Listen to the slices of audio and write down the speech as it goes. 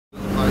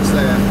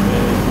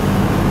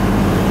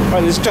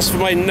It's just for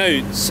my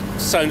notes,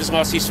 so I'm just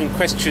asking you some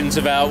questions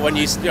about when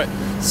you.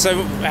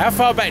 So, how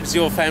far back does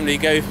your family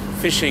go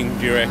fishing?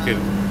 Do you reckon?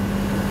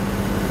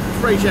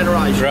 3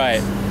 generations.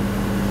 Right.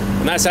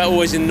 And that's out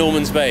always in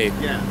Norman's Bay.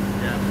 Yeah.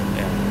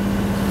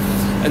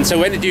 And so,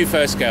 when did you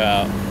first go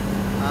out?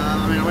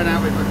 I mean, I went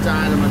out with my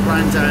dad and my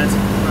granddad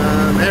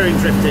herring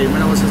drifting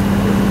when I was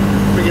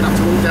big enough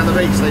to walk down the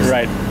beach. They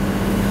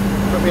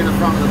put me in the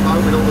front of the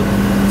boat with all the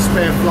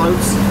spare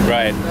floats.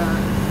 Right.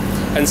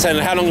 And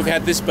so, how long have you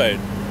had this boat?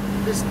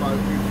 This boat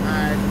we've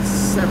had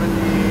 7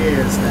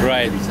 years now.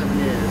 Right. Maybe 7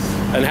 years.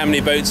 And how many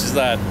boats is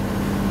that?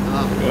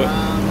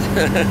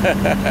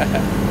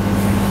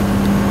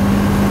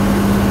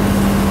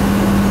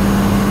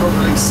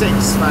 Probably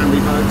 6 family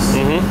boats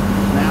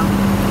now.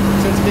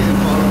 Since getting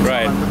quite a long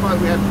time. The boat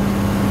we had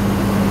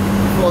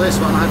before this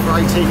one I had for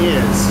 18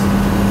 years.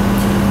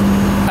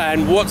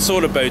 And what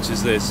sort of boat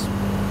is this?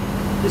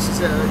 This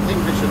is a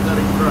Kingfisher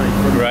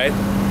 33 right.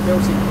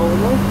 built in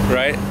Cornwall.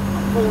 Right.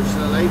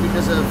 Unfortunately,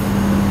 because of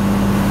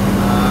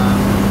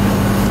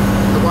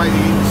the way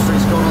the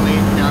industry's gone on,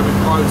 with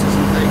quotas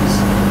and things,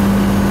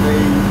 the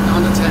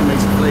under 10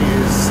 metre fleet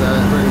is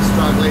really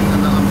struggling,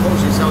 and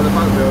unfortunately so are the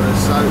boat builders.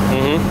 So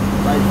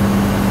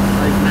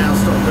they've now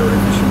stopped building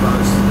fishing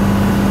boats.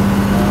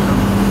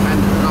 And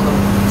another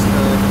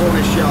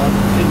Cornish yard,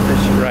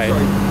 Kingfisher,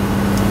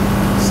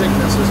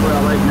 Cygnus as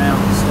well. They've now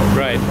stopped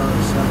building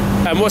boats. So.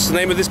 And what's the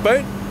name of this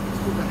boat? It's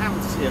called the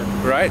Halcyon.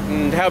 Right.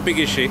 And how big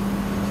is she?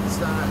 It's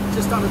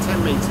just under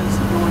 10 metres,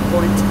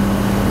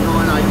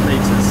 9.98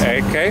 metres.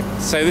 Okay,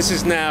 so this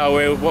is now,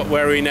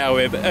 where are we now?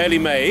 We're early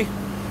May.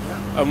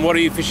 And what are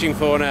you fishing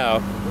for now?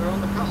 We're on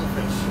the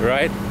cuttlefish.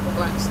 Right. The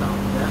black stuff,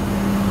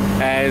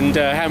 And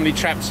how many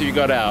traps have you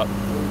got out?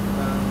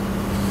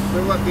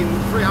 We're working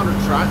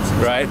 300 traps in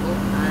total,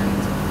 and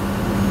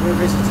we're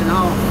visiting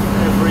half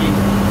every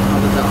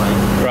other day.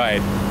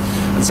 Right.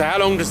 And so how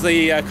long does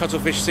the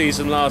cuttlefish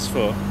season last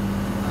for?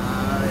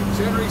 It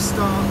generally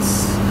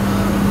starts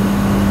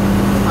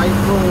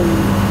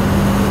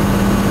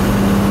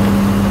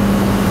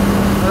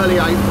early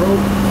April,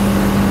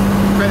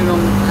 depending on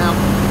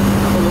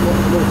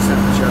the water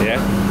temperature.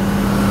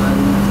 And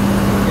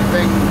it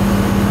then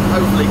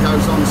hopefully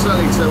goes on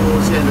certainly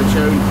towards the end of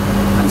June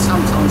and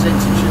sometimes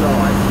into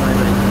July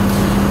maybe.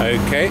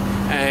 Okay,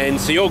 and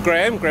so you're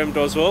Graham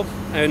Doswell,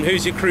 and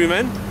who's your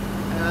crewman?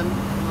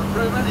 My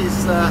crewman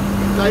is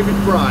David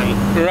Bray.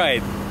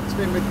 Right. He's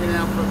been with me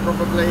now for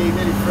probably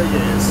nearly 3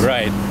 years.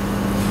 Right.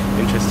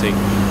 Interesting.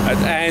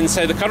 And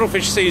so the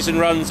cuttlefish season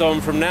runs on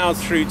from now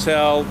through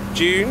till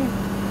June?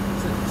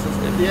 So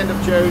at the end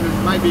of June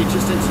and maybe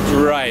just into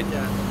June. Right.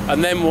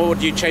 And then what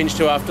would you change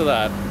to after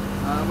that?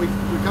 We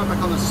go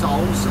back on the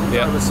soles, on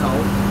the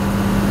sole.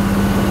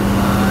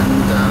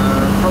 And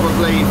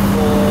probably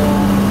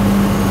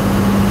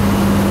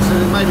so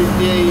maybe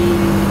the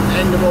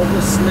end of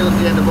August, middle of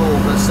the end of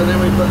August. And then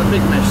we put the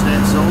big mesh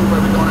nets on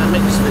where we've got our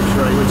mixed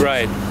fishery, which is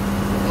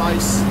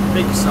place,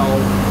 big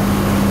sole,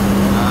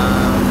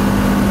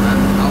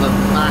 and other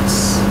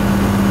bass,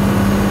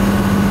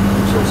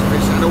 sorts of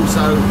fish. And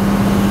also,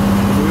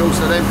 we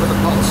also then put the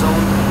pots on,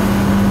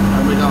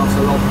 and we go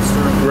after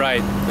lobster.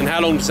 Right. And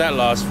how long does that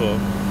last for?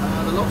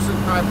 The lobster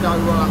and crab go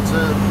right up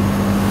to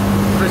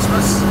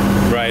Christmas.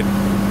 Right.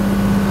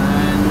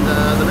 And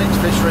the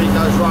mixed fishery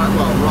goes right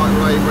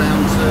way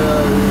round to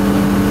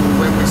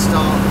when we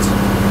start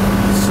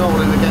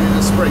soling again in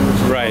the spring, which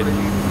is probably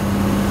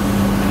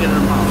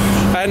beginning of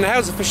March. And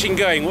how's the fishing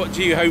going? What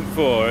do you hope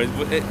for?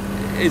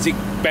 Is it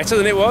better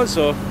than it was,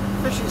 or?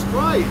 Fishing's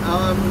great.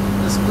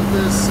 There's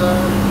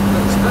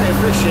plenty of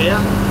fish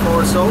here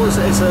for us all. It's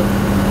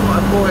quite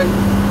a buoyant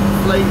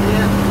fleet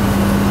here.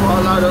 Quite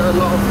a lot of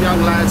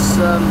young lads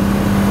in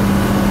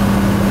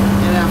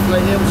our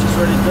fleet here, which is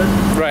really good.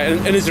 Right.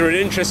 And is there an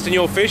interest in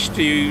your fish?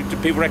 Do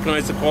people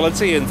recognise the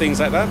quality and things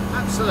like that?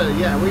 Absolutely.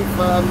 Yeah. We've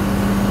got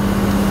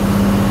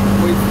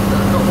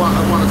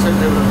one or two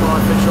people that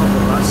buy fish off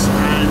of us,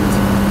 and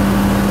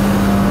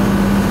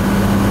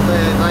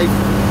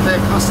their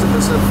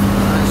customers have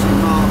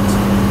actually marked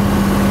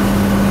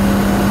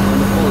on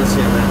the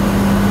quality of it.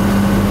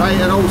 The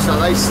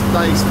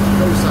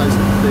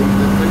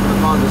people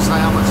that buy will say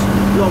how much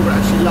longer it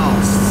actually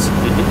lasts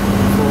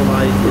before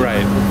they.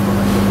 Right.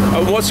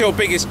 What's your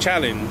biggest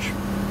challenge?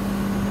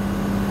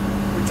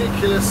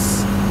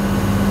 Ridiculous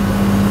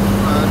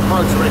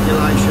quota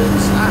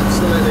regulations,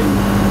 absolutely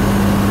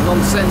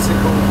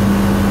nonsensical.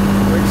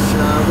 Which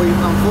we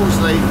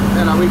unfortunately,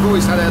 we've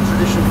always had our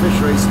traditional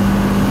fisheries.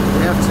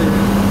 We have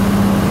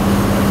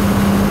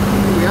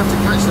to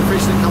catch the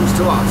fish that comes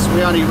to us. We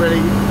only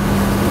really,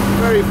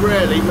 very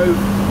rarely move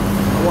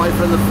away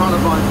from the front of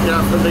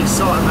from the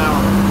side of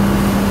our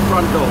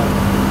front door.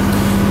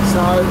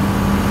 So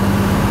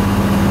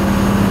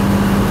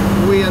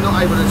we are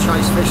not able to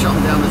chase fish up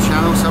and down the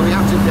channel. So we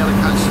have to be able to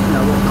catch,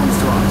 what comes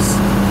to us.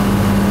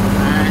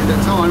 And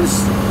at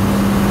times,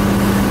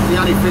 the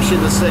only fish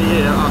in the sea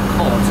here are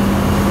cod.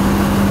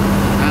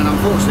 And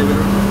unfortunately,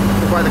 with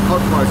the way the cod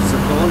quotas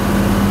have gone,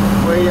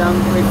 we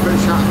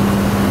finish up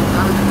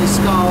having to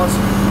discard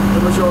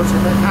the majority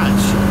of their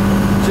catch.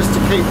 just to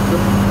keep the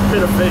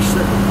bit of fish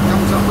that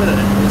comes up with it.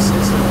 It's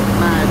a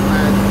mad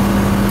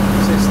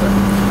system.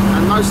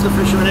 And most of the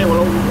fishermen here,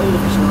 well, all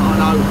the fishermen I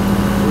know,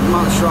 would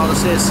much rather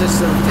see a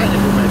system of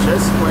technical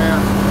measures where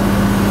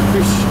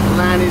fish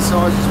landing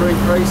sizes are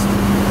increased,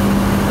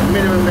 the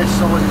minimum mesh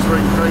sizes are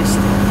increased,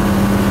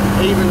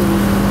 even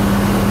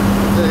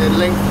the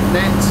length of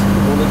net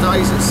or the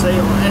days at sea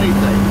or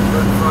anything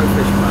but throw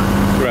fish back.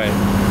 Right.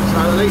 So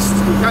at least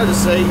you go to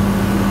sea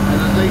and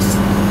at least,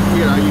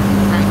 you know, you can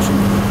catch and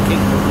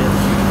keep your fish.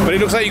 But it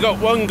looks like you've got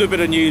one good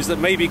bit of news that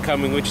may be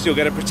coming, which is you'll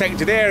get a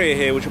protected area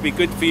here, which will be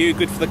good for you,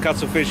 good for the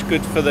cuttlefish,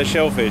 good for the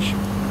shellfish.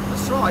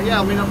 That's right,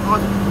 yeah. I mean,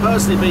 I've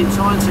personally been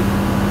trying to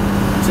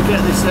get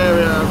this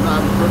area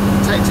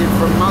protected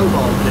from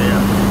mobile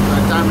gear,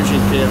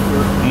 damaging gear.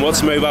 And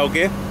what's mobile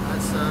gear?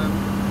 That's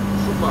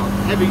well,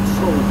 heavy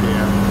trawl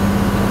gear.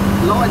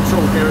 Light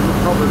trawl gear is the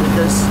problem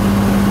because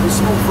with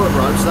small foot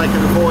ropes they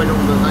can avoid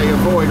all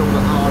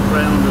the hard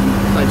ground and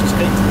they just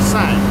keep to the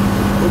sand,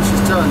 which is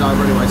turned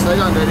over anyway, so they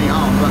don't do any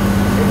harm. But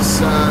it's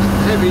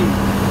heavy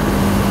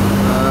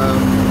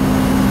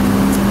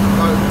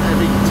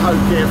tow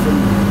gear from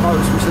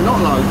boats which are not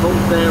local,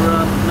 they're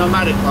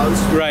nomadic boats.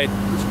 Right.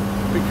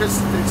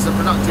 Because it's a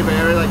productive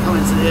area, they come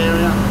into the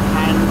area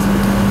and...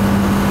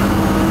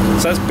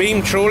 so that's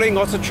beam trawling,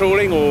 otter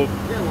trawling, or...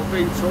 Yeah, well,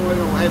 beam trawling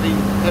or heavy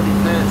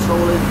pair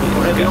trawling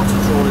or heavy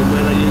otter trawling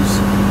where they use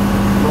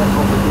rock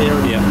hopper gear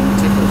and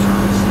tickler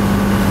trays.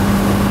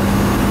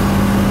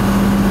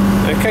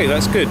 Okay,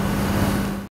 that's good.